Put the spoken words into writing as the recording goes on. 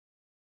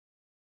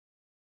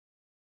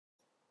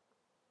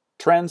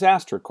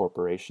TransAstra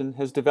Corporation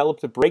has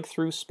developed a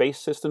breakthrough space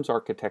systems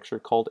architecture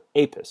called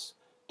APIS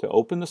to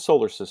open the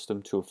solar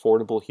system to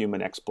affordable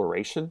human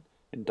exploration,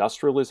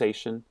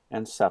 industrialization,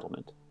 and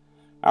settlement.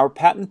 Our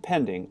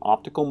patent-pending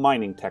optical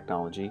mining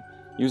technology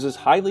uses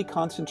highly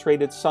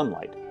concentrated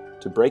sunlight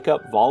to break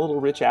up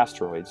volatile-rich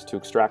asteroids to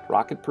extract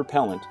rocket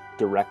propellant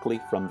directly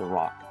from the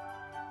rock.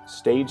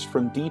 Staged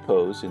from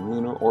depots in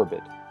lunar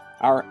orbit,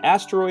 our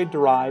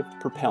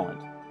asteroid-derived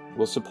propellant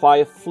will supply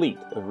a fleet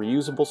of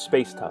reusable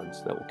space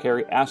tugs that will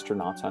carry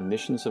astronauts on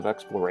missions of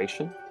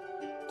exploration,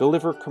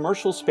 deliver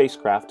commercial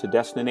spacecraft to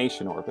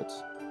destination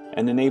orbits,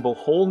 and enable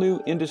whole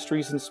new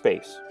industries in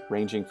space,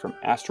 ranging from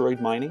asteroid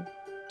mining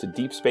to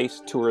deep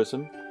space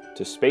tourism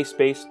to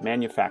space-based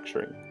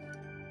manufacturing.